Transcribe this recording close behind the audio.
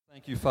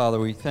Thank you, Father.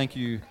 We thank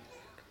you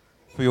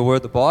for your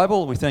word, the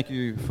Bible. We thank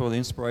you for the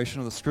inspiration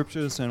of the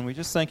Scriptures, and we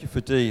just thank you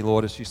for Dee,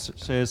 Lord, as she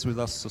shares with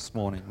us this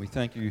morning. We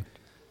thank you,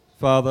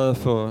 Father,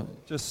 for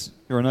just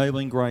your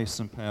enabling grace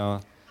and power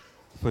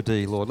for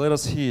Dee, Lord. Let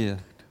us hear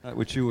that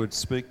which you would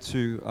speak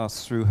to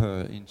us through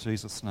her, in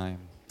Jesus' name.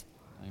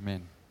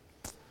 Amen.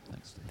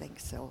 Thanks, Dee.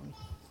 Thanks, Ellen.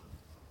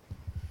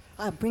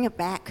 Bring it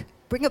back.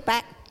 Bring it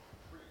back.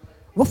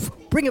 Woof,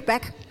 bring it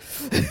back.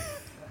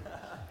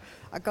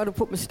 I've got to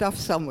put my stuff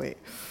somewhere.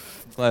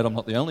 I'm glad I'm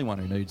not the only one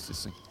who needs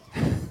this thing.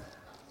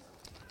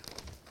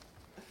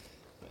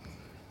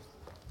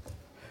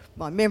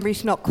 My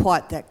memory's not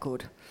quite that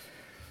good.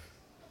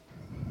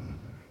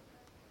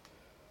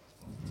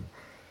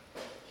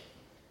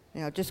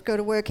 Now, I've just got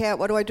to work out,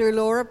 what do I do,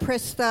 Laura?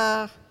 Press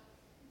the...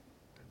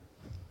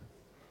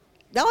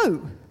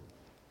 No!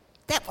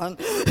 That one.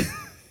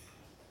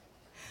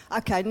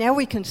 Okay, now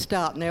we can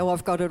start. Now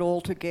I've got it all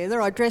together.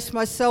 I dressed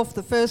myself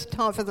for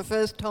the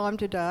first time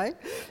today.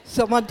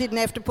 Someone didn't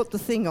have to put the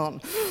thing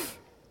on.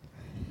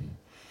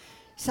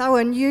 So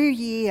a new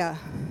year.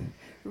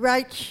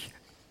 Rach,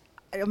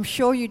 I'm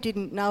sure you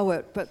didn't know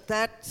it, but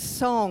that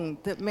song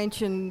that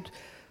mentioned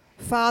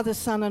Father,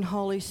 Son and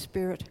Holy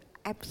Spirit,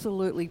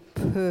 absolutely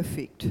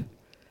perfect.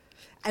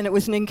 And it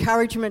was an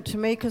encouragement to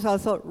me because I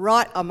thought,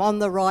 right, I'm on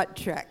the right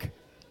track.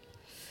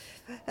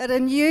 At a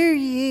new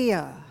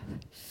year,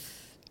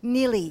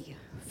 nearly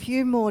a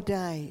few more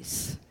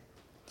days.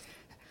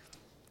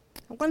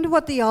 I wonder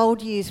what the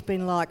old year's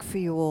been like for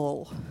you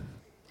all.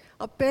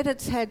 I bet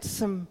it's had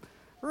some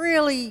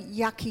really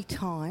yucky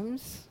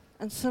times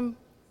and some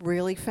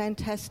really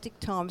fantastic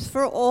times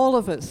for all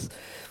of us.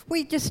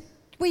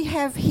 We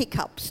have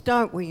hiccups,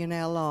 don't we, in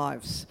our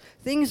lives?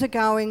 Things are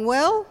going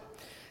well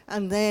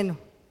and then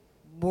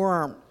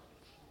boom.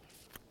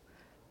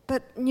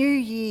 But New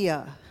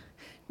Year.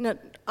 Now,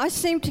 I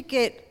seem to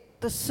get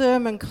the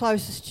sermon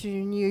closest to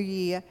New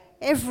Year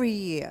every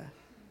year.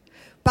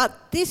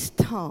 But this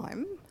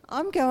time,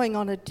 I'm going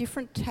on a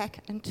different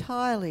tack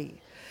entirely.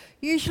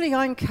 Usually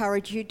I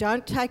encourage you,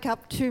 don't take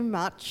up too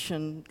much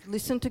and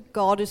listen to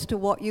God as to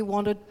what you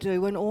want to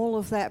do and all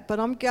of that,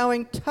 but I'm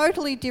going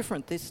totally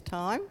different this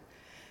time.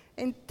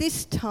 And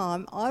this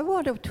time, I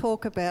want to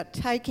talk about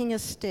taking a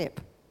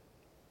step.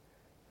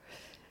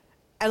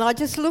 And I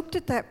just looked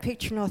at that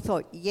picture and I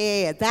thought,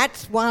 yeah,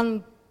 that's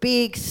one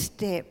big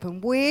step,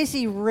 and where's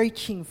he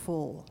reaching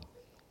for?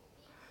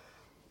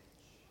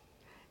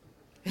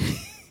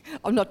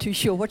 I'm not too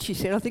sure what she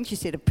said. I think she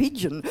said a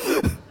pigeon.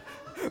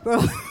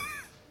 Well,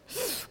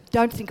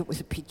 don't think it was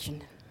a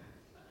pigeon.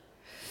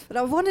 But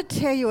I want to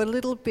tell you a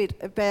little bit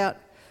about,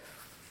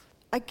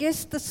 I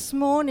guess this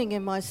morning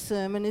in my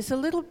sermon is a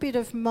little bit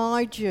of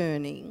my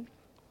journey,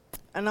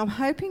 and I'm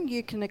hoping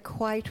you can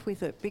equate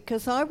with it,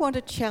 because I want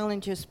to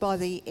challenge us by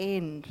the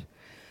end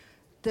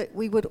that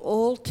we would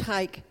all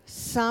take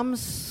some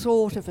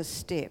sort of a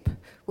step,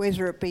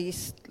 whether it be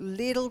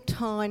little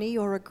tiny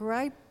or a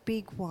great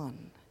big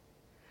one.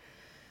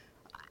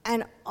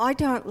 And I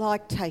don't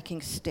like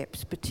taking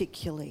steps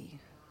particularly.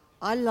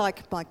 I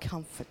like my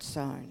comfort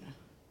zone.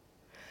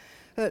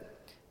 But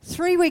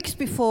 3 weeks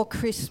before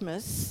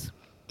Christmas,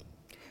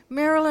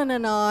 Marilyn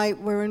and I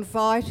were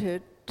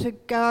invited to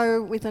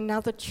go with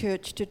another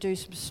church to do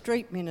some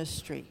street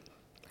ministry.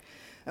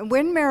 And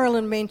when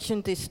Marilyn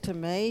mentioned this to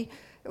me,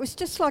 it was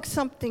just like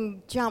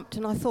something jumped,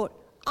 and I thought,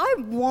 I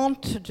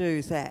want to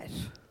do that.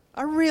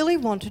 I really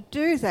want to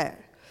do that.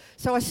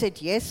 So I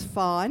said, yes,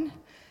 fine.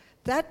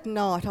 That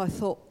night I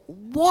thought,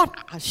 what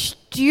a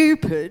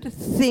stupid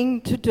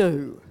thing to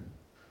do.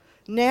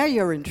 Now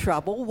you're in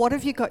trouble. What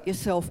have you got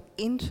yourself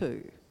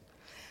into?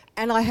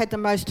 And I had the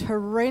most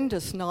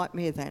horrendous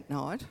nightmare that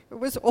night. It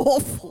was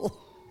awful.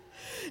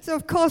 So,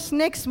 of course,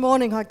 next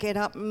morning I get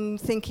up and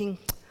thinking,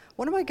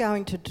 what am I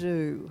going to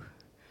do?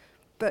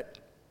 But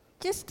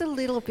just a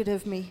little bit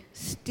of me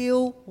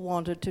still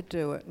wanted to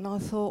do it. And I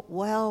thought,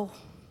 well,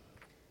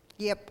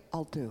 yep,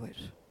 I'll do it.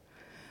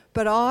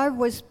 But I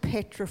was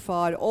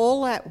petrified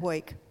all that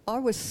week. I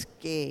was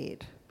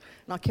scared.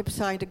 And I kept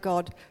saying to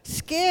God,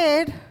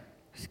 scared,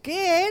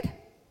 scared,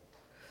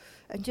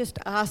 and just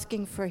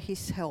asking for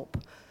his help.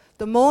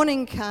 The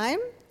morning came,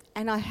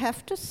 and I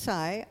have to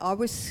say, I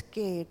was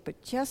scared,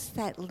 but just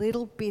that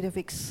little bit of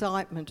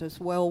excitement as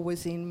well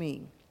was in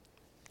me.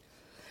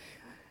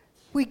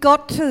 We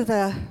got to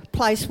the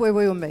place where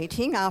we were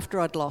meeting after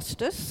I'd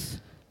lost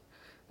us.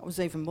 I was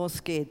even more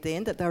scared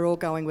then that they were all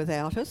going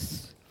without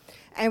us.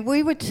 And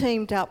we were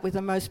teamed up with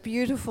a most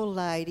beautiful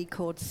lady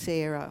called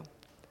Sarah.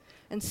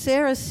 And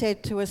Sarah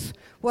said to us,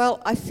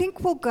 well, I think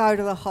we'll go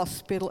to the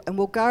hospital and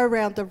we'll go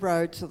around the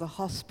roads of the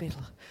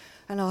hospital.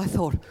 And I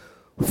thought,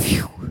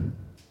 phew,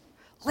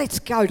 let's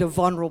go to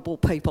vulnerable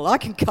people. I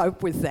can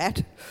cope with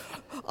that.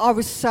 I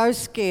was so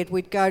scared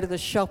we'd go to the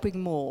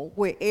shopping mall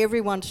where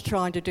everyone's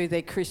trying to do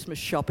their Christmas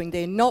shopping.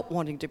 They're not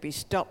wanting to be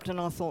stopped, and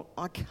I thought,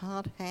 I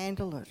can't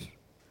handle it.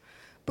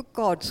 But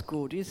God's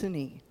good, isn't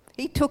he?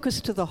 He took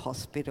us to the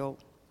hospital.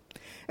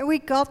 And we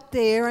got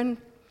there, and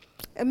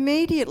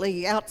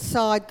immediately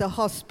outside the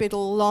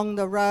hospital along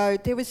the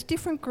road, there was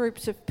different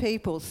groups of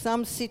people,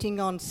 some sitting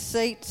on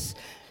seats,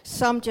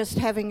 some just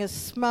having a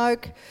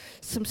smoke,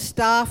 some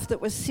staff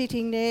that was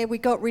sitting there. We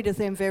got rid of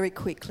them very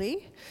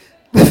quickly.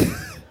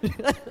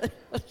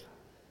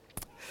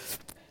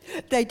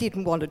 They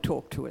didn't want to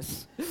talk to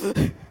us.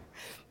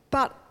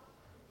 But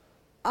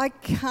I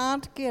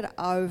can't get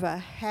over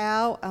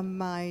how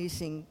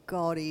amazing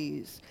God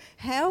is,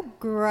 how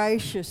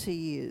gracious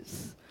He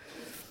is.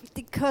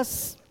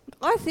 Because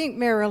I think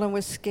Marilyn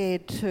was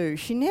scared too.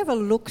 She never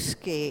looked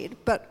scared,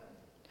 but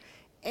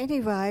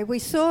anyway, we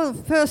saw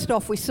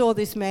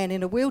this man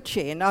in a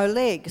wheelchair, no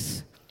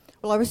legs.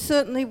 Well, I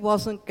certainly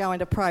wasn't going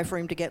to pray for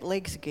him to get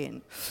legs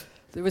again.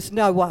 There was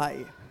no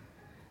way.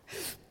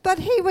 But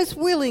he was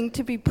willing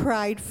to be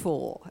prayed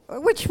for,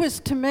 which was,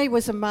 to me,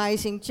 was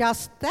amazing,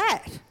 just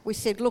that. We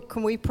said, look,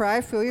 can we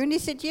pray for you? And he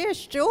said, yeah,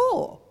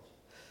 sure.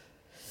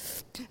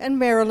 And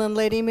Marilyn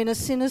led him in a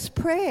sinner's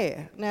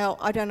prayer. Now,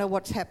 I don't know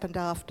what's happened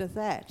after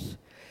that.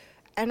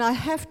 And I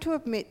have to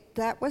admit,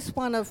 that was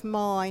one of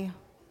my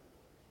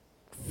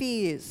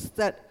fears,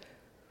 that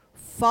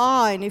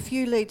fine, if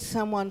you lead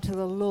someone to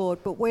the Lord,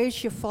 but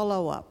where's your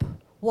follow-up?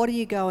 What are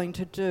you going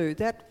to do?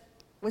 That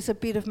was a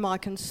bit of my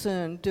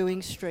concern doing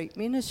street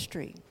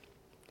ministry.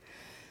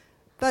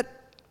 But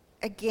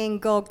again,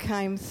 God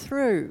came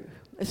through,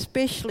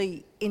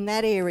 especially in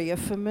that area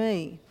for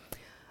me.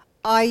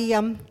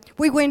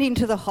 We went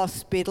into the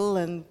hospital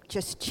and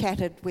just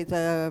chatted with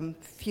a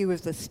few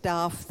of the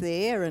staff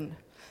there, and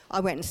I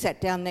went and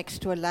sat down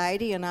next to a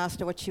lady and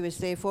asked her what she was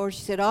there for.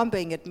 She said, I'm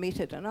being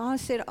admitted. And I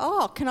said,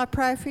 oh, can I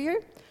pray for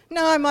you?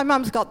 No, my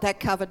mum's got that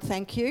covered,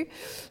 thank you.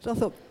 So I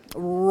thought,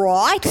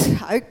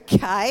 right,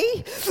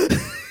 okay.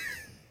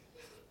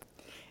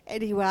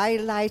 Anyway,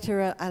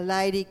 later a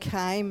lady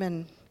came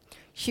and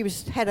she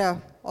had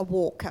a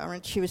walker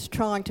and she was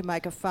trying to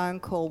make a phone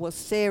call. Well,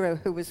 Sarah,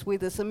 who was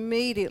with us,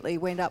 immediately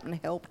went up and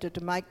helped her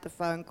to make the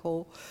phone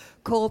call,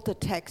 called the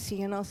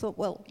taxi, and I thought,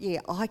 well, yeah,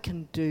 I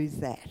can do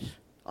that.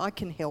 I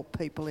can help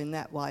people in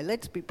that way.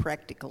 Let's be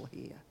practical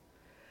here.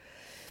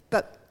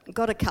 But I've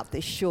got to cut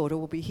this short or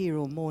we'll be here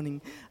all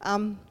morning.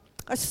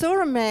 I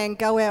saw a man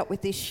go out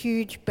with this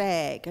huge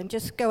bag and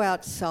just go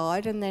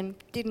outside and then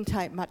didn't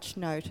take much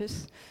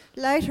notice.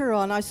 Later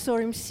on, I saw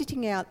him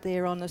sitting out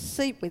there on a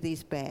seat with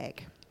his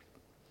bag.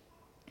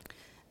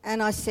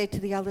 And I said to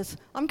the others,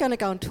 I'm going to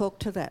go and talk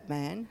to that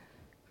man.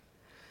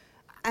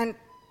 And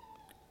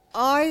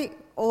I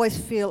always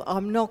feel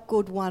I'm not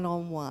good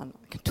one-on-one.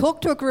 I can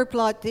talk to a group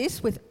like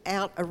this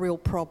without a real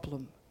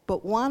problem.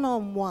 But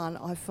one-on-one,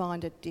 I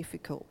find it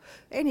difficult.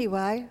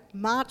 Anyway,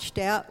 marched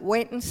out,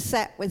 went and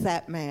sat with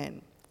that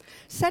man.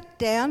 Sat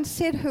down,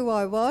 said who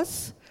I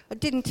was. I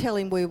didn't tell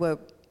him we were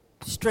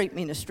street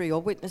ministry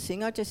or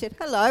witnessing. I just said,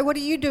 hello, what are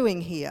you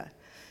doing here?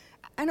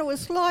 And it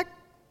was like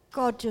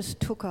God just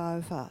took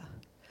over.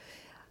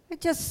 I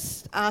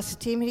just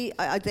asked him,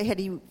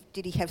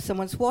 did he have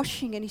someone's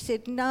washing? And he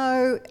said,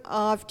 no,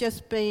 I've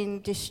just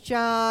been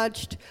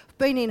discharged,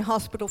 been in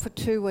hospital for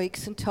 2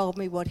 weeks, and told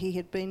me what he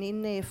had been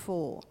in there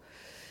for.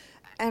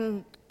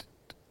 And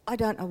I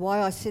don't know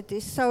why I said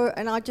this.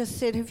 And I just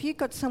said, have you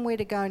got somewhere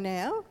to go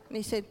now? And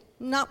he said,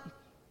 no,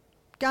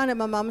 going to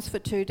my mum's for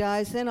 2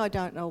 days, then I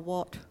don't know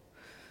what.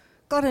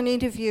 Got an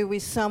interview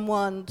with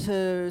someone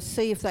to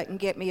see if they can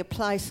get me a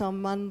place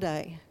on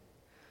Monday.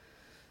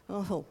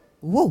 I thought,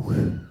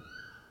 whoa,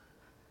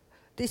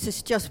 this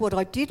is just what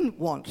I didn't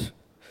want.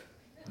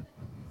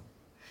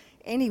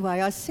 Anyway,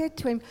 I said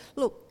to him,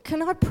 look,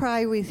 can I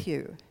pray with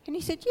you? And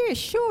he said, yeah,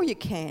 sure you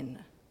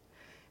can.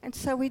 And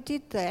so we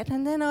did that,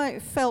 and then I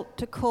felt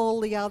to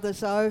call the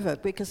others over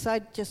because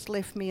they'd just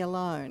left me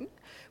alone,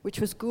 which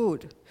was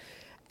good.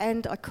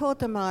 And I called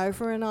them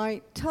over and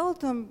I told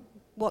them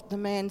what the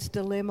man's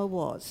dilemma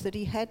was, that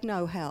he had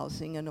no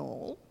housing and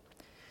all.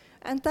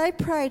 And they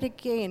prayed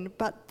again,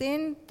 but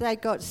then they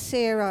got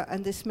Sarah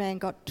and this man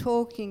got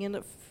talking, and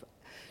it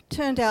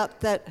turned out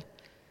that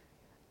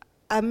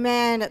a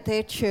man at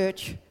their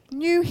church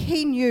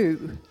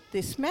knew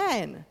this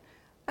man.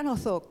 And I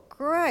thought,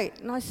 great.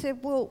 And I said,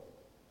 well,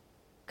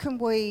 can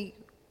we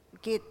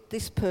get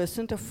this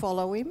person to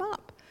follow him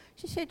up?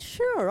 She said,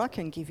 sure, I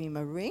can give him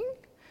a ring.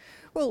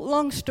 Well,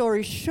 long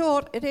story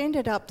short, it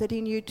ended up that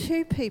he knew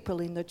 2 people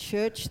in the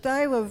church.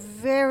 They were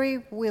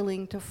very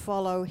willing to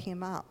follow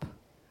him up.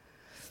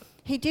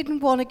 He didn't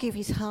want to give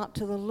his heart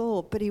to the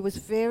Lord, but he was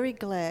very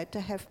glad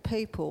to have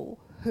people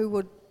who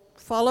would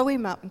follow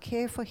him up and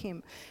care for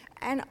him.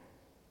 And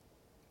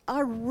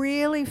I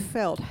really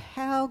felt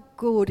how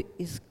good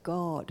is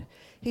God.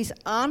 He's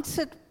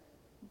answered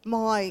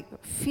my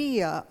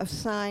fear of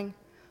saying,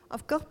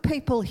 I've got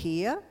people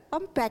here,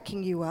 I'm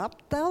backing you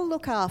up, they'll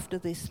look after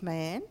this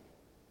man.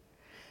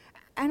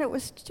 And it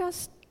was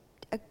just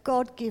a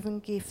God-given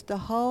gift, the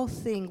whole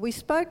thing. We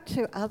spoke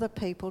to other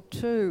people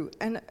too,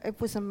 and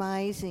it was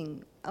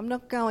amazing. I'm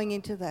not going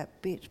into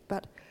that bit,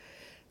 but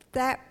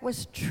that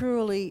was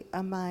truly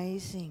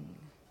amazing.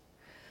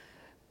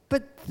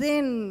 But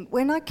then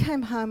when I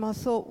came home, I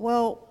thought,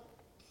 well,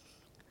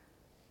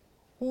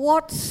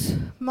 what's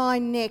my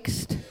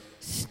next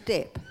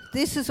step.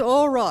 This is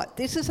all right.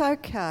 This is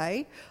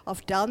okay.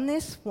 I've done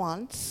this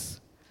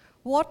once.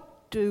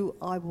 What do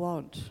I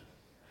want?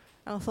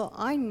 And I thought,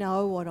 I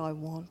know what I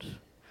want.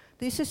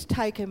 This has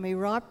taken me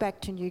right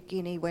back to New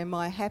Guinea, where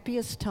my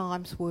happiest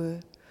times were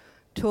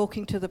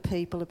talking to the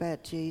people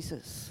about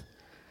Jesus,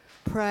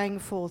 praying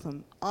for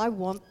them. I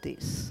want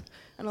this.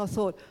 And I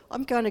thought,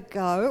 I'm going to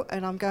go,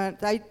 and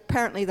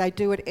apparently they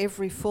do it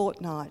every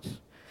fortnight.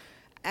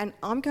 And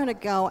I'm going to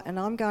go and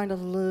I'm going to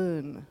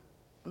learn.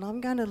 And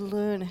I'm going to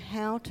learn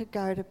how to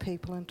go to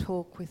people and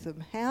talk with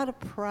them, how to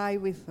pray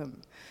with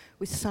them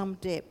with some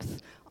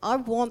depth. I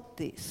want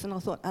this. And I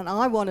thought, and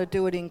I want to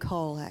do it in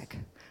Colac.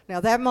 Now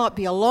that might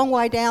be a long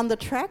way down the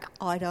track,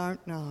 I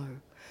don't know.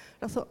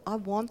 I thought, I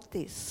want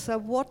this. So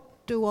what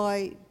do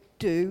I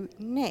do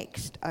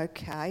next?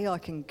 Okay, I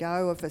can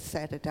go of a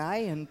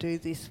Saturday and do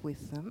this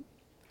with them.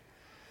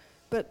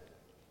 But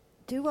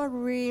do I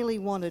really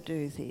want to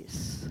do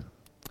this?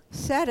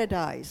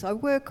 Saturdays, I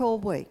work all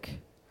week.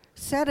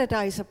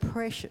 Saturdays are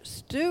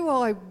precious. Do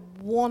I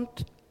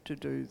want to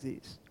do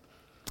this?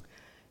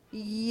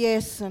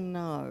 Yes and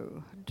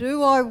no.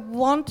 Do I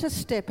want to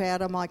step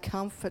out of my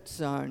comfort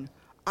zone?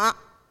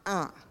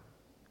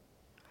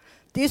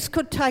 This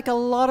could take a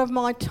lot of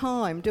my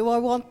time. Do I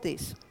want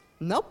this?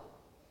 Nope.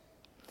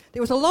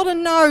 There was a lot of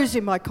no's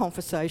in my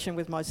conversation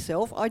with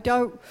myself. I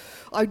do,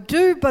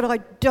 but I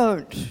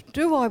don't.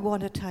 Do I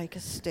want to take a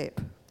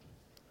step?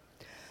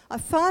 I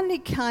finally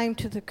came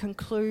to the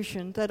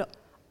conclusion that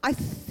I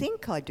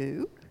think I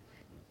do.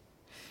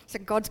 So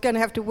God's going to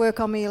have to work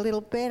on me a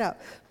little better.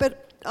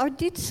 But I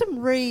did some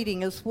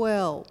reading as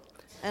well.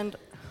 And I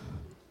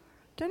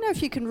don't know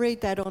if you can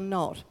read that or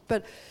not.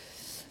 But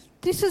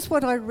this is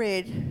what I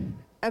read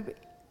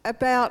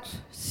about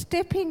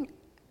stepping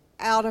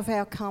out of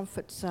our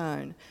comfort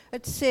zone.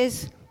 It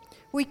says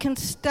we can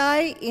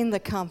stay in the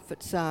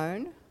comfort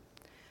zone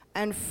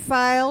and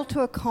fail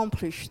to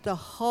accomplish the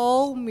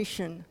whole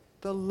mission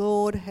the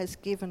Lord has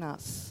given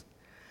us.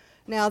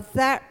 Now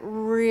that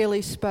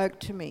really spoke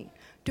to me.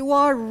 Do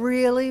I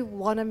really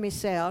want to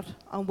miss out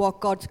on what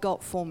God's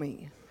got for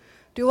me?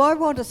 Do I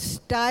want to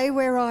stay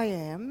where I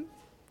am,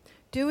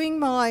 doing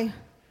my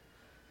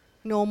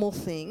normal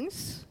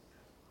things,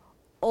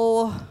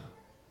 or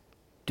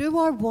do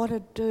I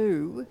want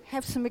to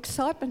have some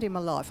excitement in my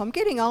life? I'm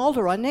getting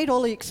older, I need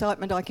all the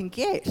excitement I can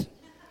get.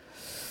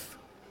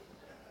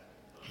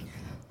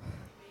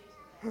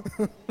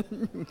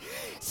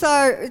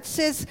 So it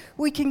says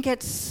we can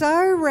get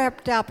so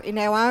wrapped up in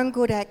our own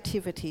good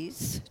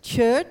activities,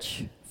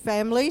 church,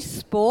 family,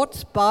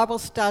 sports, Bible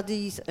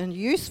studies and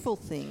useful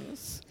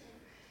things,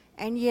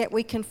 and yet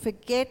we can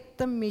forget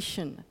the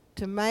mission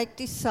to make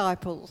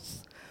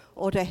disciples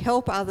or to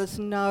help others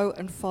know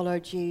and follow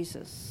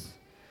Jesus.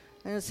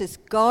 And it says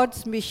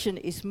God's mission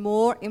is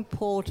more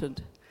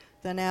important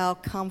than our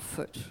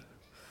comfort.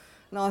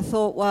 And I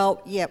thought,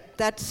 well, yep,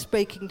 that's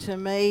speaking to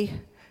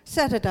me.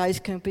 Saturdays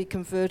can be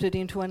converted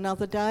into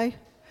another day.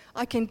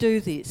 I can do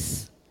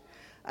this.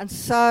 And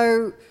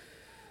so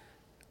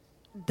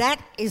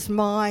that is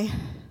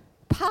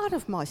part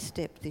of my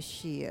step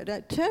this year.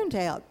 It turned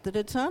out that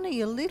it's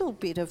only a little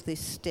bit of this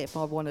step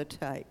I want to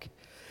take,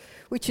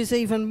 which is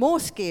even more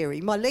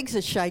scary. My legs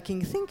are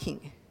shaking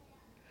thinking.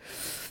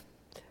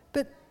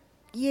 But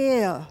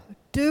yeah,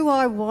 do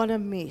I want to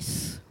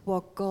miss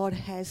what God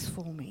has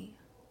for me?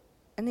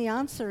 And the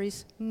answer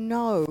is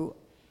no,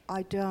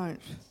 I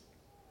don't.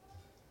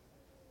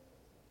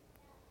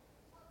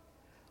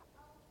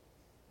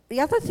 The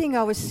other thing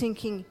I was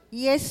thinking,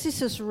 yes,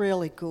 this is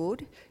really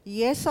good.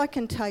 Yes, I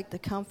can take the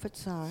comfort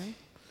zone.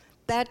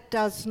 That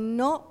does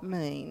not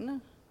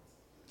mean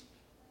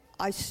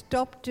I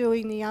stop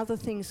doing the other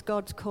things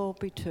God's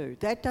called me to.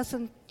 That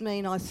doesn't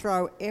mean I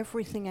throw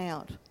everything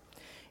out.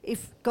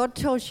 If God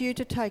tells you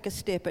to take a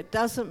step, it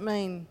doesn't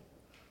mean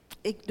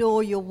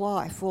ignore your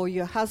wife or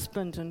your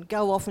husband and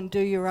go off and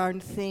do your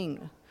own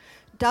thing.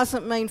 It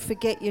doesn't mean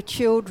forget your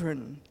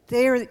children.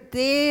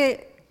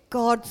 They're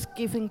God's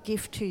given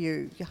gift to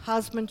you. Your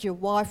husband, your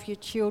wife, your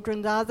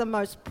children, they're the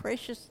most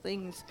precious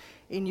things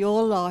in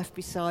your life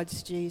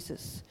besides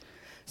Jesus.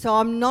 So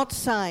I'm not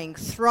saying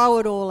throw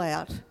it all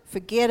out,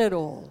 forget it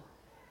all.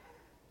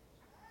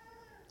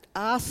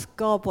 Ask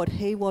God what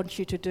he wants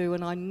you to do,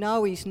 and I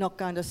know he's not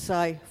going to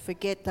say,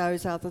 forget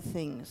those other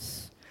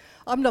things.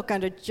 I'm not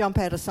going to jump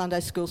out of Sunday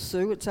school,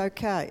 Sue, it's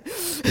okay.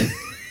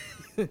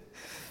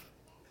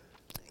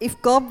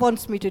 If God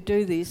wants me to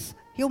do this,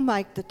 he'll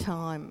make the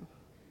time.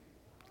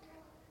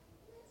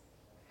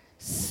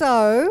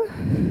 So,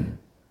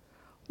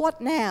 what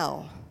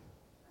now?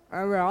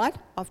 All right,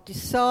 I've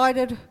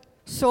decided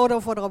sort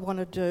of what I want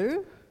to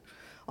do.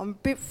 I'm a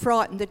bit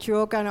frightened that you're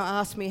all going to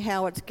ask me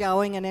how it's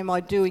going and am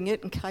I doing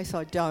it in case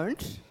I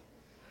don't.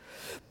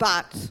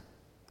 But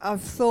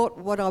I've thought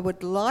what I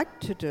would like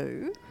to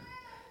do.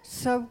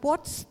 So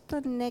what's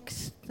the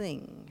next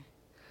thing?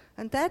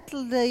 And that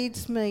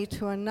leads me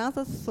to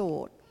another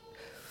thought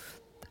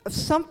of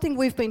something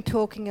we've been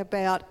talking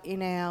about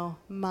in our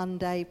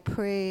Monday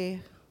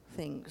prayer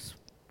things.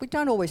 We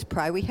don't always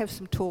pray, we have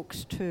some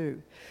talks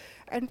too.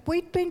 And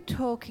we'd been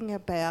talking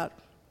about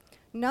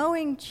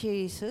knowing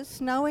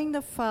Jesus, knowing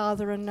the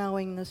Father and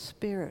knowing the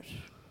Spirit.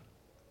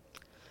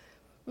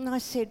 And I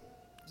said,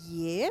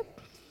 yeah,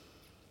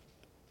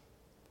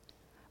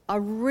 I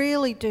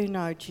really do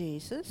know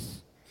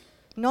Jesus.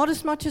 Not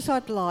as much as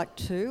I'd like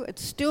to.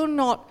 It's still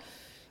not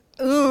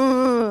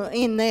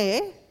in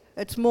there.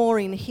 It's more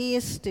in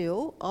here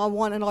still.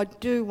 I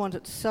do want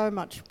it so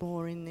much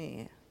more in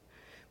there.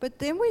 But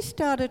then we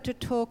started to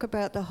talk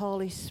about the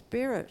Holy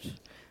Spirit.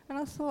 And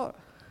I thought,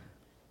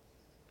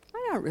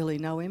 I don't really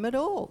know him at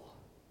all.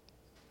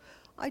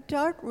 I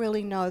don't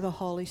really know the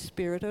Holy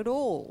Spirit at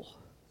all.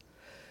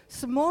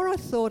 So the more I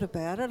thought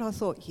about it, I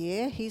thought,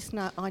 yeah,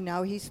 I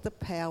know he's the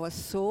power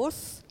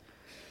source.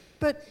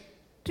 But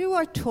do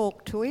I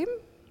talk to him?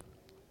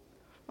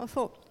 I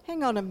thought,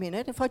 hang on a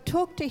minute. If I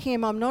talk to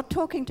him, I'm not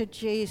talking to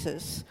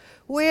Jesus.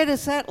 Where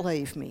does that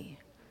leave me?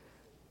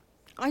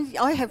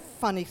 I have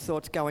funny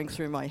thoughts going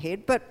through my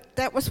head, but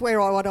that was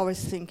what I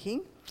was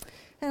thinking.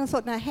 And I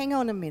thought, now hang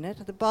on a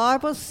minute. The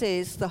Bible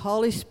says the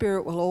Holy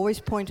Spirit will always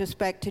point us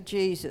back to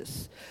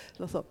Jesus.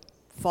 And I thought,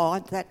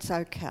 fine, that's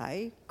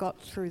okay. Got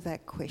through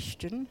that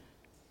question.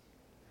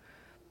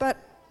 But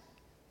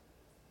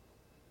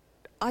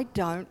I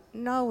don't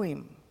know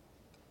him.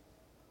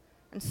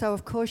 And so,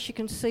 of course, you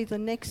can see the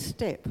next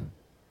step.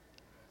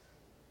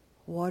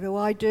 What do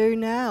I do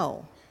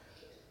now?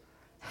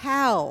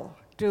 How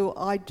do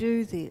I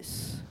do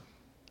this?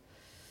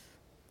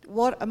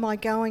 What am I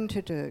going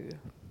to do?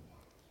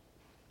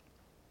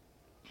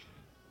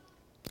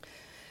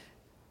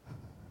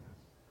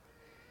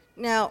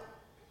 Now,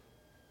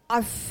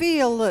 I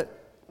feel that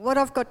what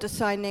I've got to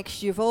say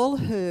next you've all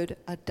heard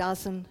a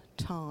dozen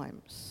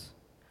times.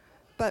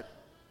 But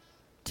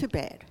too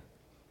bad.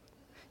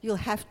 You'll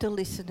have to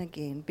listen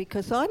again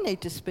because I need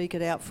to speak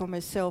it out for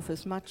myself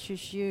as much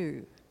as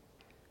you.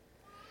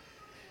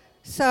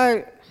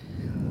 So,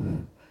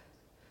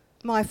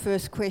 my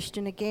first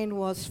question again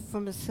was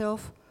for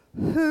myself,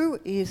 who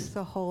is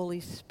the Holy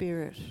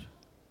Spirit?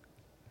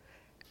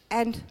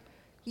 And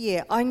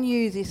yeah, I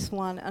knew this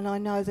one and I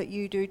know that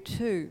you do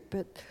too,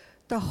 but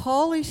the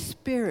Holy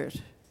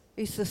Spirit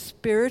is the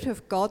Spirit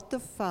of God the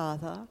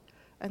Father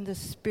and the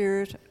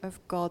Spirit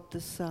of God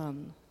the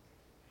Son.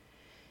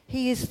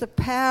 He is the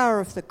power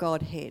of the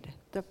Godhead,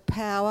 the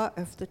power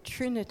of the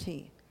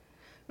Trinity.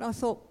 And I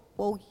thought,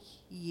 well,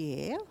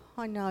 yeah,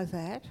 I know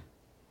that.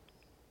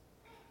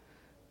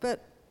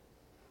 But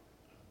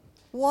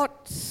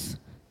what's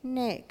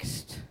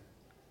next?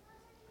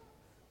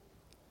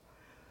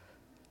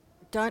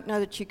 Don't know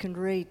that you can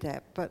read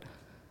that, but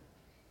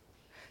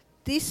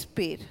this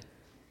bit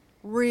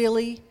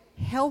really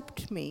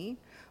helped me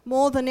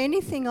more than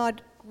anything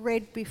I'd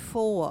read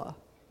before.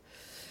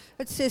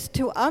 It says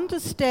to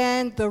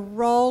understand the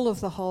role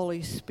of the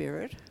Holy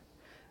Spirit,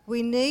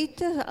 we need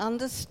to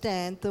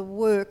understand the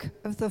work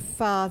of the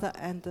Father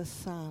and the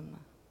Son.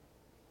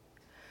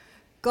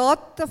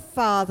 God the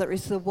Father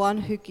is the one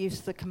who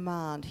gives the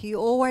command. He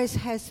always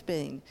has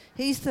been.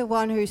 He's the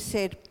one who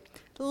said,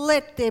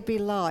 let there be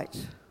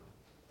light.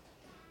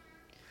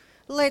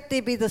 Let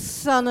there be the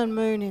sun and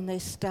moon in their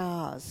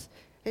stars.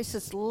 He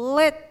says,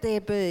 let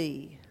there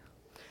be.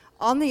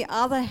 On the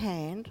other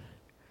hand,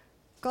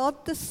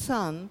 God the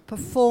Son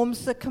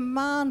performs the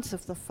commands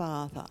of the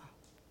Father.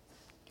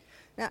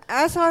 Now,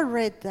 as I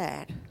read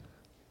that,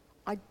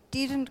 I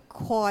didn't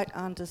quite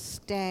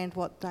understand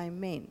what they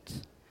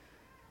meant.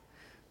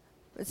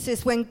 It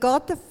says, when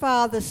God the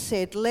Father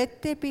said,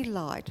 let there be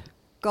light,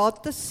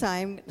 God the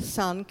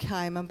Son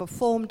came and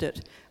performed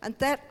it. And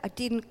that I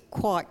didn't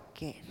quite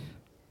get.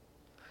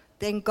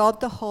 Then God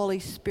the Holy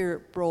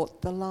Spirit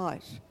brought the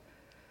light.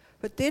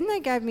 But then they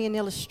gave me an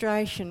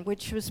illustration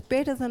which was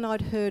better than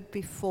I'd heard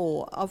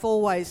before.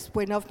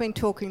 When I've been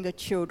talking to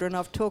children,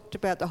 I've talked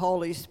about the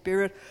Holy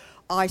Spirit,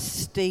 ice,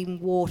 steam,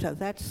 water,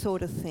 that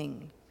sort of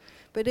thing.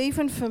 But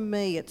even for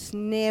me, it's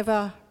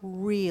never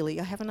really,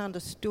 I haven't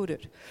understood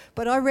it.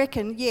 But I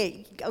reckon, yeah,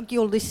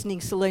 you're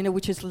listening, Selena,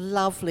 which is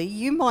lovely.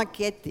 You might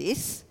get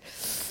this.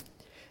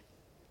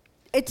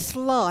 It's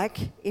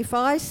like if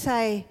I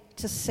say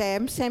to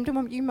Sam,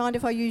 do you mind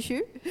if I use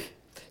you?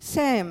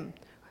 Sam,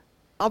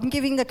 I'm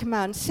giving the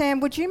command, Sam,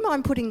 would you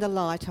mind putting the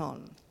light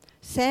on?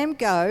 Sam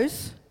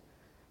goes,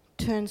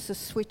 turns the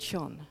switch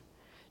on.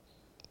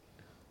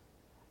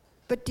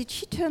 But did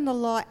she turn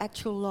the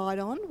actual light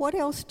on? What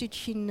else did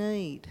she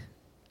need?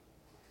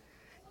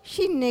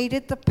 She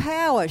needed the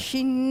power.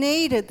 She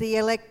needed the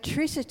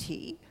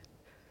electricity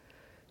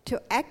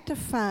to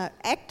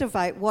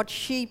activate what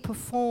she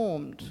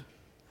performed.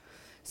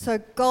 So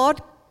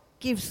God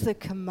gives the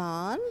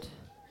command,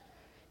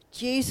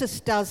 Jesus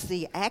does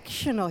the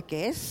action, I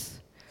guess,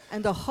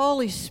 and the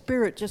Holy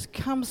Spirit just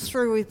comes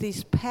through with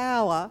his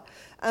power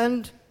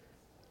and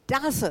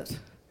does it.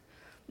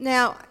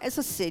 Now, as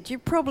I said, you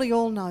probably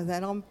all know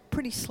that. I'm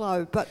pretty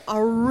slow, but I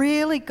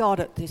really got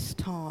it this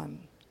time.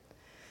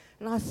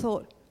 And I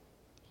thought,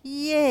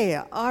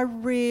 yeah, I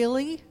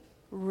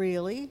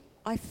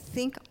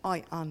think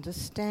I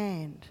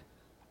understand.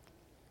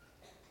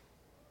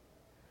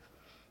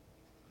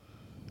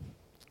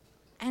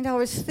 And I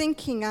was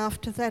thinking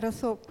after that, I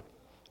thought,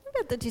 what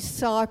about the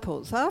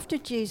disciples? After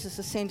Jesus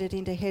ascended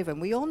into heaven,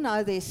 we all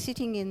know they're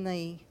sitting in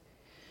the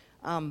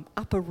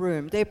upper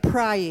room. They're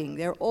praying.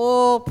 They're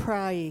all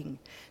praying.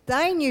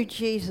 They knew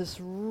Jesus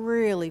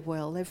really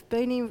well. They've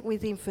been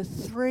with him for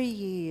 3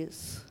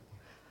 years,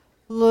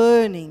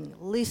 learning,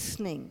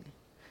 listening,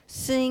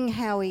 seeing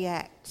how he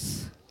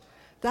acts.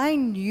 They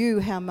knew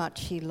how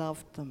much he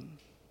loved them.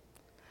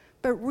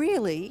 But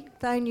really,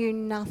 they knew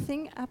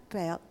nothing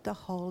about the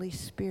Holy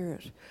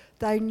Spirit.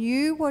 They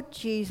knew what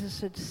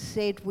Jesus had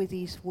said with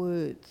his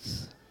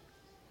words.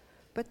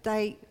 But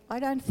I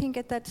don't think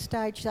at that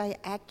stage they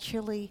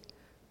actually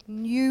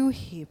knew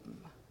him.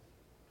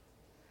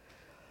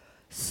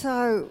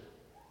 So,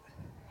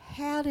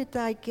 how did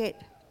they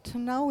get to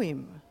know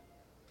him?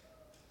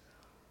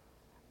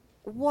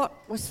 What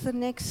was the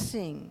next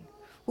thing?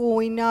 Well,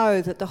 we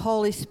know that the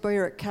Holy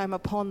Spirit came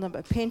upon them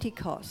at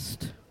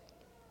Pentecost.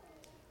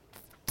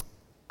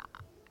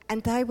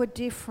 And they were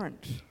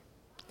different.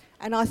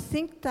 And I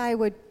think they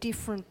were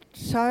different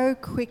so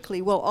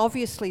quickly. Well,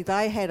 obviously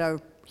they had a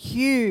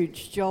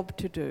huge job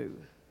to do,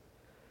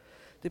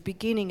 the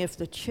beginning of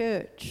the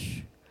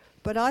church.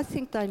 But I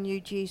think they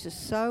knew Jesus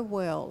so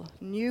well,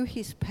 knew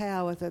his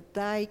power, that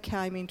they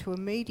came into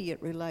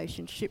immediate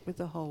relationship with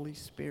the Holy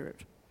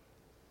Spirit.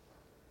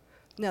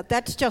 Now,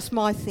 that's just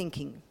my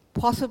thinking,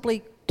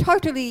 possibly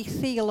totally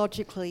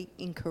theologically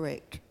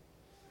incorrect.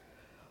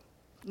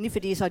 And if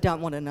it is, I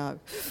don't want to know.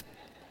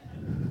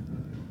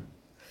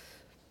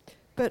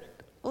 But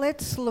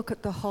let's look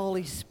at the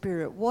Holy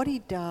Spirit, what he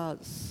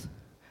does.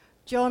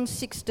 John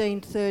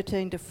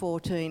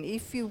 16:13-14.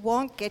 If you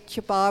want, get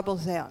your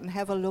Bibles out and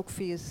have a look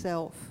for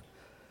yourself.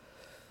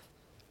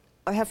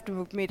 I have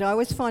to admit, I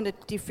always find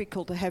it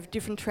difficult to have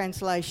different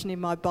translation in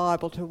my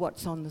Bible to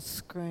what's on the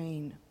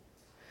screen.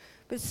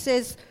 But it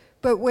says,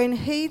 "But when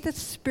he, the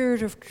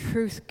Spirit of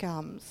truth,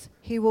 comes,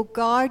 he will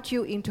guide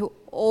you into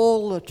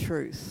all the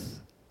truth.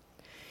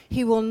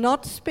 He will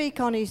not speak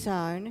on his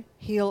own,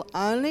 he'll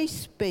only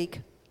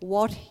speak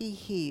what he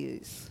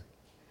hears.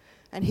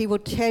 And he will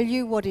tell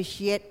you what is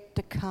yet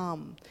to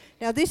come."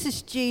 Now this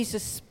is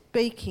Jesus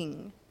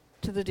speaking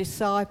to the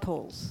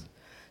disciples.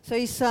 So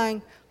he's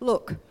saying,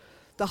 look,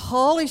 the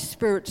Holy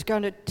Spirit's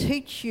going to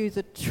teach you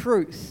the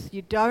truth.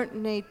 You don't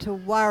need to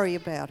worry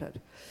about it.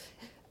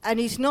 And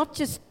he's not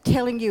just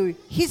telling you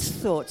his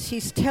thoughts,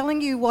 he's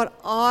telling you what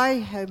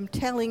I am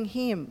telling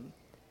him.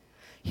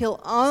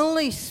 He'll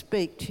only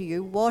speak to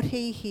you what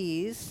he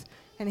hears,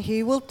 and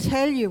he will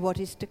tell you what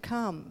is to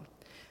come.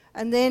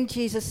 And then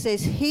Jesus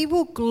says, he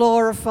will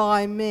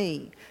glorify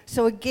me.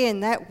 So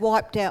again, that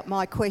wiped out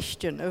my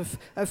question of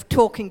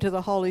talking to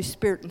the Holy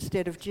Spirit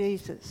instead of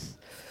Jesus.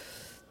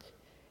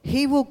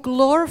 He will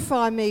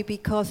glorify me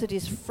because it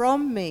is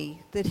from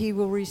me that he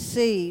will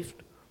receive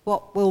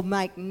what will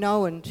make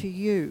known to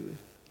you,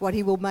 what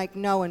he will make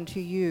known to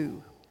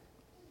you.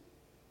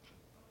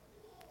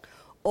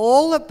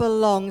 All that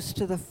belongs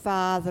to the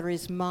Father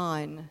is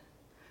mine.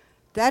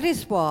 That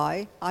is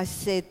why I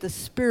said the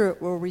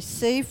Spirit will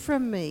receive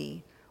from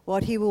me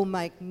what he will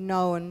make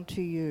known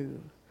to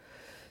you.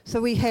 So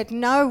we had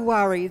no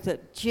worry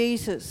that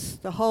Jesus,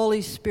 the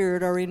Holy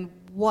Spirit, are in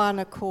one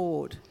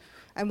accord.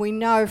 And we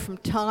know from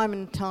time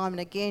and time and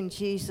again,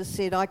 Jesus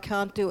said, I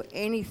can't do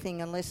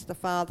anything unless the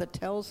Father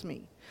tells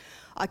me.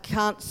 I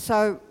can't.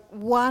 So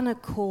one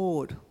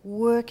accord,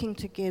 working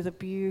together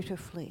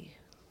beautifully.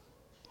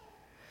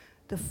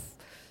 The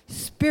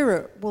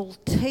Spirit will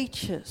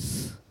teach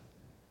us.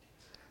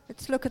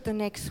 Let's look at the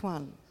next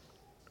one.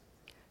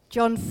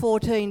 John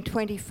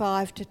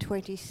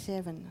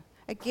 14:25-27.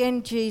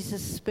 Again,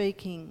 Jesus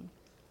speaking.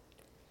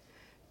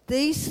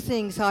 These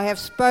things I have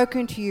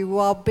spoken to you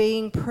while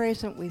being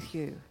present with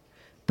you.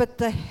 But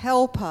the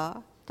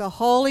Helper, the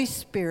Holy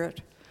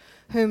Spirit,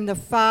 whom the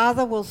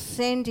Father will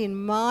send in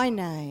my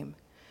name,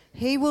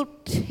 he will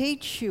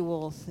teach you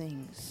all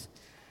things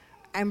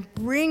and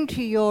bring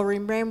to your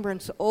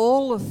remembrance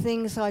all the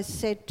things I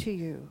said to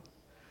you.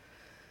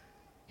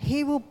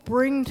 He will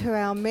bring to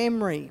our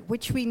memory,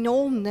 which we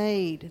all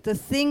need, the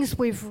things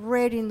we've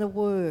read in the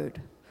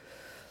Word.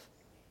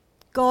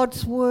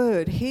 God's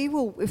Word. He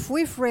will, if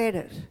we've read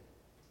it,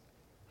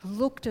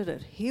 looked at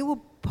it,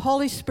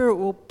 Holy Spirit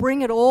will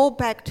bring it all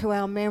back to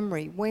our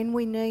memory when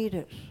we need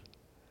it.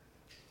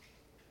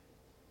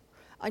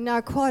 I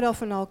know quite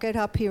often I'll get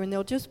up here and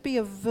there'll just be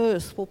a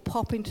verse will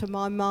pop into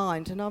my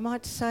mind, and I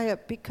might say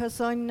it because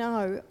I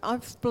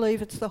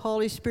believe it's the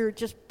Holy Spirit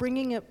just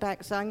bringing it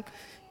back, saying,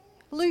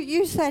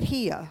 use that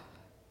here.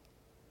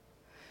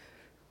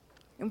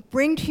 And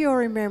bring to your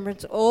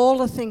remembrance all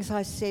the things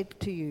I said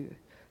to you.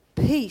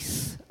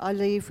 Peace I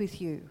leave with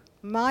you.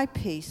 My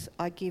peace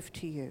I give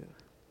to you.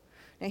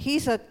 Now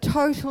here's a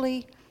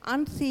totally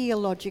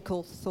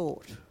untheological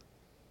thought.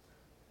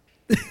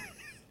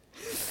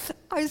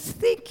 I was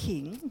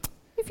thinking,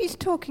 if he's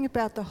talking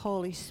about the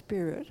Holy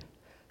Spirit,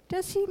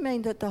 does he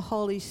mean that the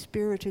Holy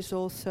Spirit is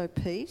also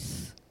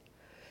peace?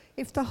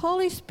 If the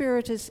Holy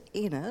Spirit is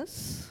in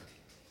us,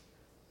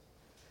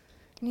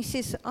 and he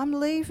says, I'm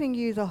leaving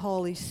you the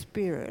Holy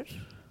Spirit,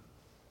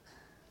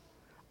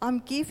 I'm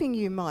giving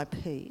you my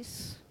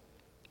peace,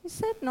 is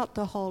that not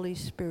the Holy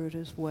Spirit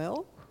as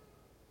well?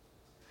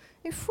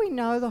 If we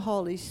know the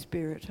Holy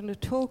Spirit and are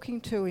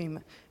talking to him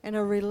and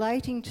are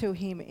relating to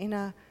him in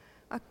a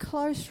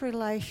close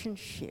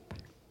relationship,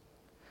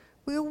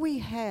 will we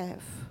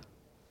have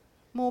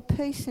more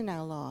peace in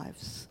our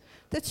lives?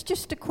 That's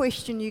just a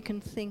question you can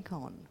think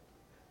on.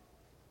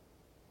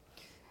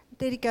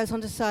 Then he goes on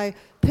to say,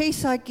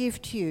 peace I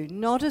give to you,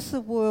 not as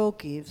the world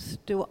gives,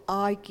 do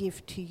I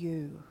give to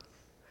you.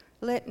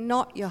 Let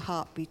not your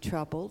heart be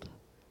troubled,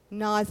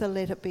 neither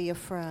let it be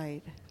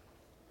afraid.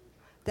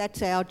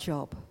 That's our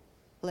job.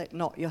 Let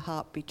not your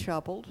heart be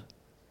troubled.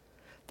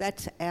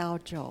 That's our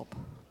job.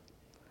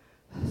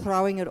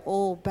 Throwing it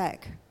all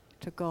back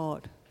to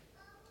God.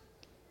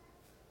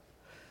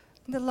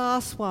 The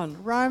last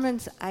one,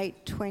 Romans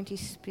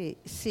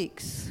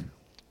 8:26.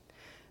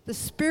 The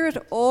Spirit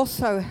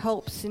also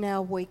helps in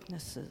our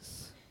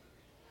weaknesses,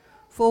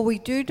 for we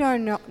do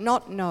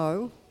not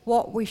know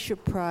what we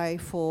should pray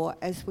for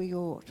as we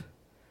ought.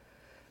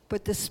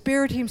 But the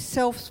Spirit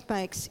himself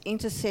makes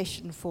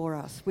intercession for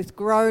us with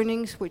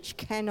groanings which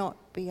cannot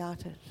be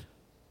uttered.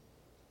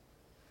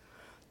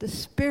 The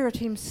Spirit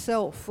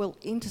himself will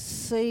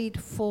intercede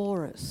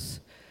for us.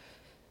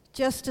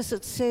 Just as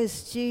it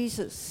says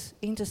Jesus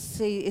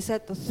is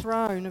at the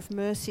throne of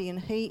mercy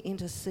and he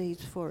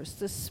intercedes for us.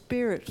 The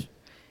Spirit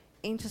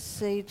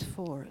intercedes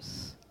for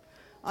us.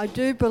 I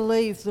do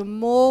believe the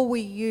more we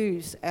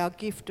use our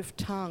gift of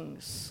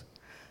tongues,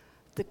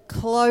 the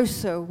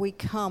closer we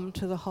come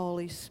to the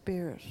Holy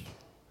Spirit.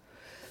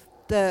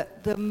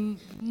 The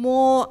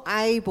more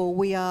able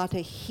we are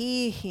to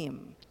hear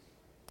him.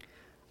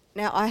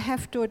 Now, I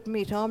have to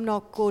admit, I'm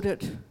not good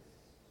at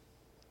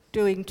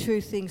doing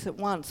two things at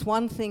once.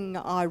 One thing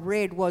I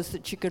read was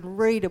that you can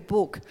read a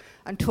book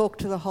and talk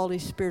to the Holy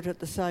Spirit at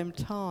the same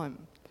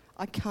time.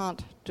 I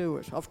can't do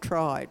it. I've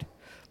tried.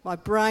 My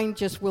brain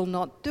just will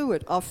not do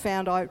it. I've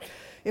found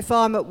if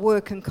I'm at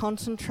work and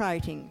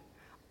concentrating,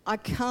 I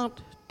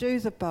can't do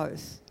the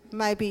both.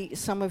 Maybe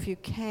some of you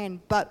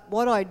can, but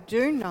what I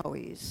do know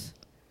is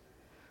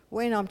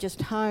when I'm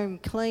just home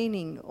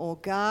cleaning or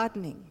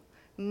gardening,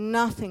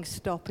 nothing's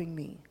stopping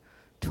me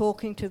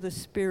talking to the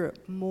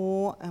Spirit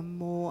more and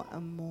more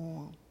and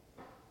more.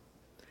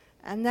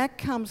 And that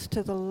comes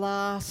to the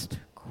last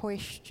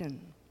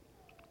question.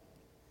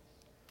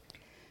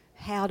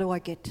 How do I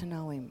get to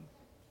know him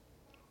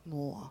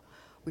more?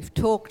 We've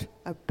talked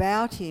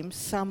about him,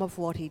 some of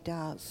what he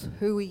does,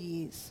 who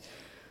he is.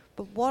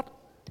 But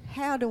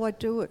how do I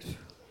do it?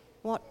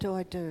 What do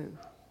I do?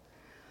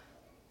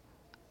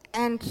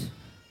 And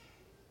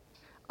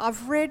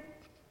I've read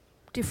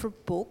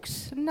different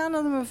books, and none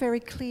of them are very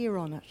clear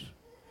on it.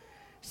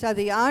 So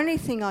the only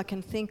thing I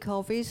can think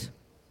of is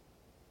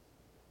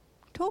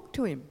talk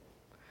to him.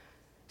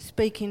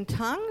 Speak in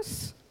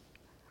tongues,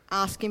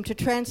 ask him to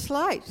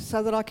translate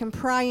so that I can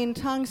pray in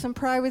tongues and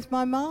pray with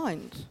my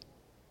mind.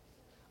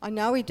 I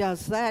know he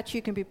does that.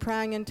 You can be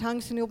praying in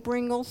tongues and he'll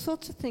bring all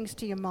sorts of things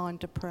to your mind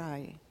to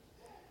pray.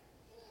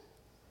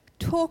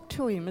 Talk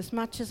to him as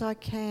much as I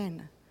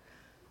can.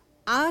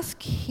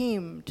 Ask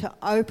him to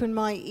open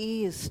my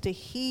ears to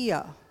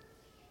hear.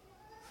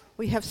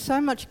 We have so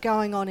much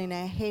going on in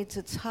our heads,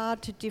 it's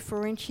hard to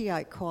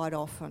differentiate quite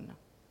often.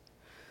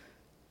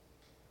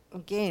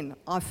 Again,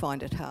 I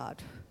find it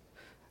hard.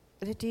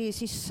 But it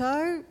is.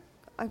 I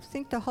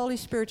think the Holy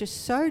Spirit is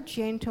so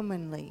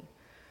gentlemanly,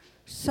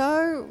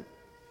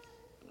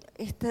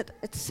 that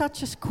it's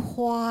such a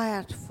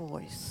quiet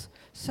voice,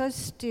 so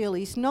still.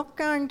 He's not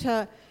going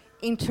to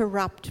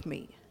interrupt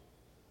me.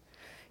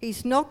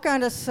 He's not going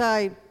to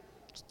say,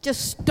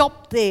 just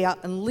stop there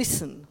and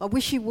listen. I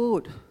wish he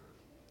would.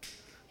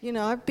 You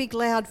know, big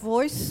loud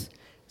voice.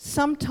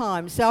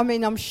 Sometimes,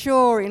 I'm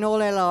sure in all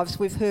our lives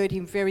we've heard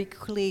him very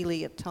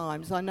clearly at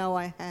times. I know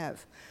I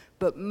have.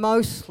 But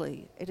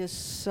mostly it is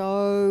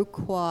so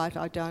quiet,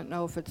 I don't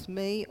know if it's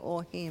me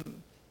or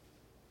him.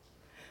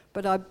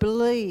 But I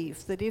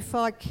believe that if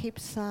I keep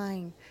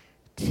saying,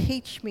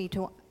 teach me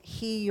to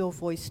hear your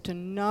voice, to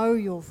know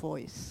your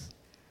voice,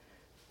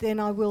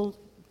 then I will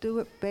do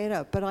it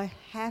better. But I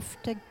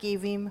have to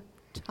give him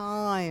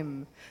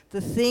time.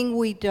 The thing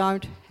we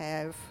don't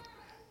have,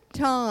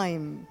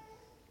 time.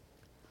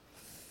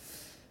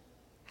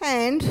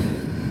 And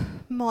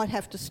might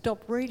have to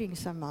stop reading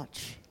so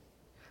much.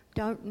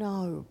 Don't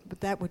know, but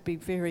that would be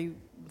very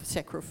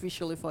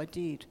sacrificial if I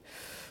did.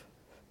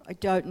 I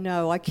don't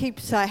know. I keep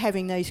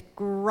having these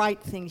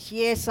great things.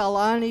 Yes, I'll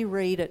only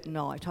read at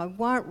night. I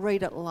won't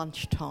read at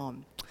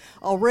lunchtime.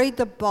 I'll read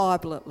the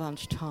Bible at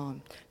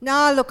lunchtime.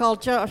 No, look, I'll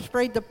just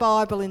read the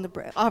Bible in the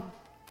break. I'm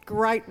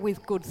great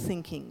with good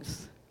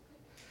thinkings.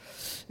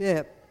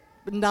 Yeah,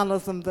 but none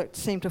of them that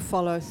seem to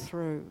follow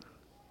through.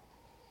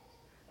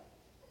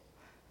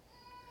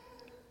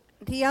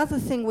 The other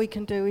thing we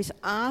can do is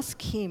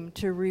ask him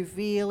to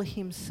reveal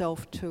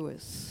himself to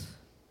us.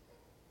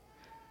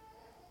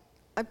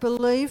 I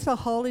believe the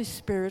Holy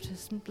Spirit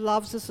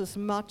loves us as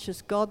much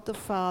as God the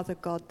Father,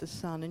 God the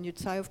Son. And you'd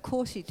say, of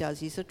course he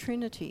does, he's a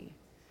Trinity.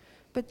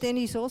 but then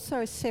he's also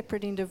a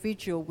separate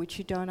individual which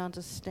you don't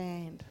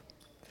understand.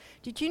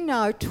 Did you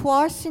know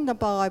twice in the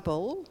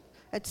Bible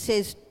it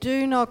says,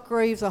 do not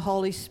grieve the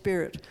Holy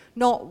Spirit?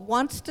 Not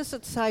once does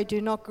it say,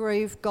 do not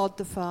grieve God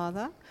the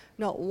Father.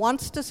 Not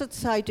once does it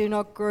say, do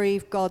not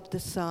grieve God the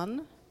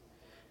Son.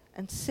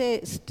 And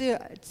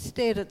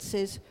instead it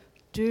says,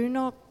 do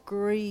not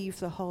grieve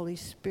the Holy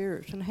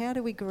Spirit. And how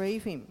do we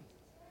grieve him?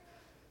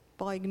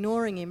 By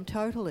ignoring him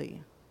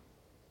totally.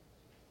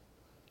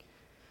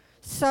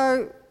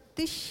 So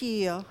this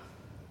year,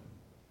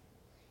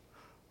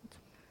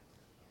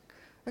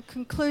 the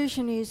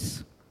conclusion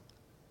is,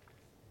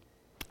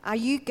 are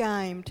you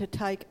game to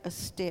take a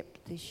step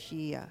this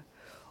year?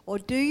 Or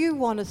do you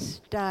want to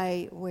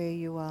stay where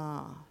you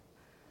are?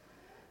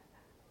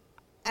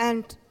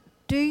 And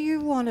do you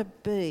want to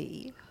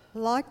be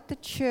like the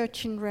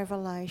church in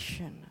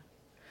Revelation,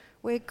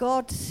 where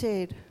God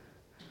said,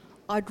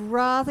 I'd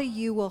rather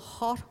you were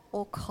hot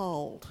or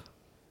cold.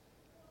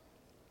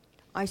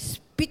 I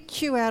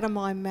spit you out of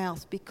my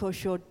mouth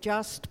because you're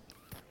just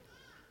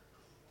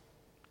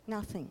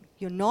nothing.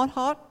 You're not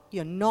hot,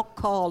 you're not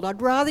cold.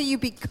 I'd rather you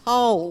be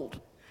cold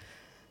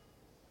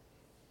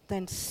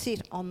than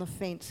sit on the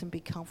fence and be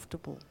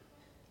comfortable.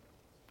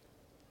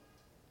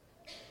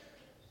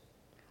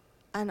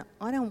 And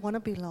I don't want to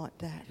be like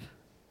that.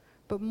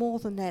 But more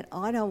than that,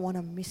 I don't want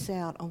to miss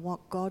out on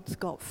what God's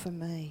got for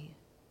me.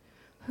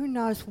 Who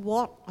knows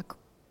what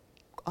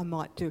I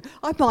might do?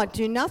 I might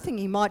do nothing.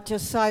 He might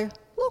just say,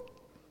 look,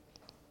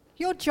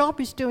 your job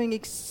is doing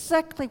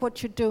exactly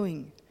what you're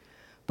doing.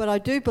 But I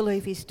do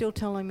believe he's still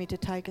telling me to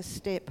take a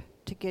step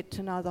to get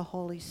to know the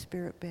Holy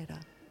Spirit better.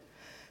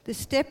 The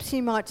steps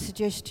he might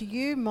suggest to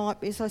you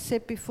might, as I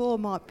said before,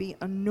 might be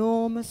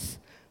enormous,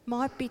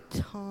 might be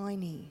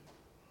tiny.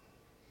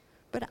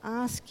 But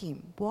ask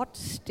him what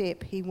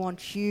step he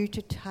wants you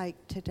to take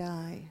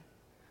today.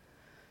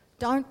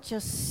 Don't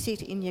just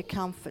sit in your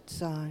comfort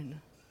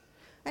zone.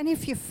 And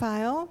if you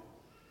fail,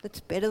 that's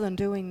better than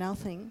doing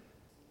nothing.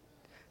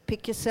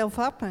 Pick yourself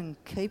up and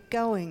keep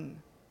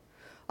going.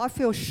 I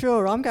feel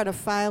sure I'm going to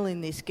fail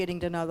in this,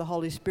 getting to know the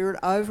Holy Spirit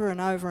over and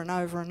over and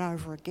over and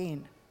over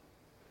again.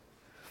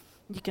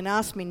 You can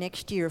ask me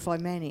next year if I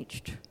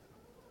managed.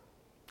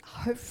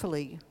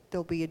 Hopefully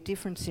there'll be a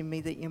difference in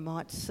me that you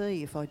might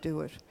see if I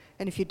do it.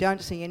 And if you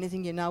don't see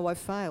anything, you know I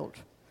failed.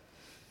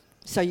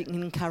 So you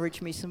can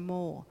encourage me some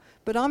more.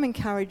 But I'm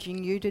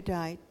encouraging you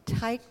today,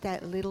 take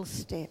that little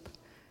step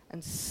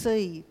and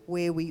see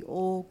where we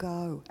all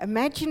go.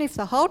 Imagine if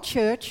the whole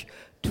church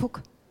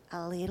took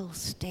a little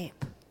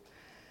step.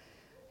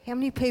 How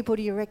many people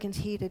do you reckon's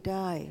here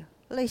today?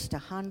 At least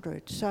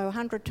 100. So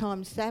 100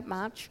 times that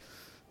much.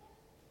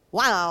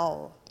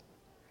 Wow!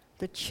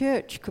 The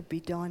church could be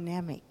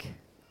dynamic.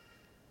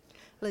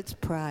 Let's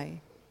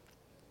pray.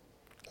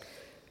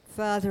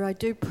 Father, I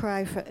do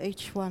pray for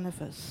each one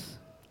of us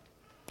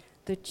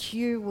that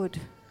you would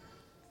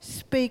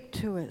speak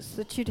to us,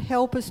 that you'd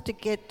help us to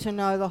get to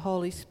know the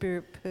Holy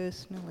Spirit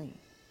personally,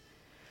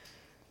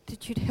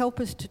 that you'd help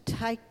us to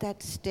take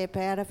that step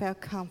out of our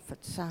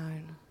comfort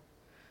zone,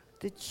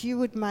 that you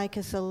would make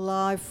us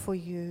alive for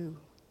you,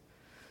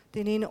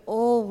 that in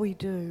all we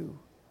do,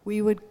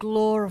 we would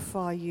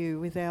glorify you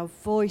with our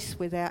voice,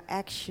 with our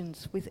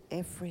actions, with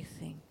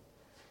everything.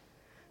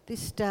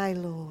 This day,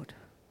 Lord,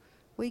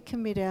 we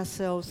commit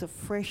ourselves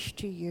afresh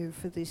to you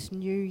for this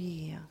new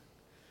year.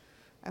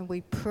 And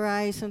we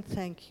praise and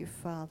thank you,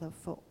 Father,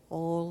 for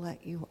all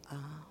that you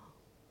are.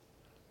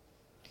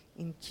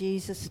 In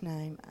Jesus'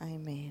 name,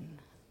 amen.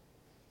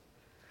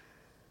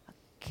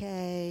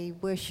 Okay,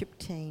 worship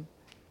team.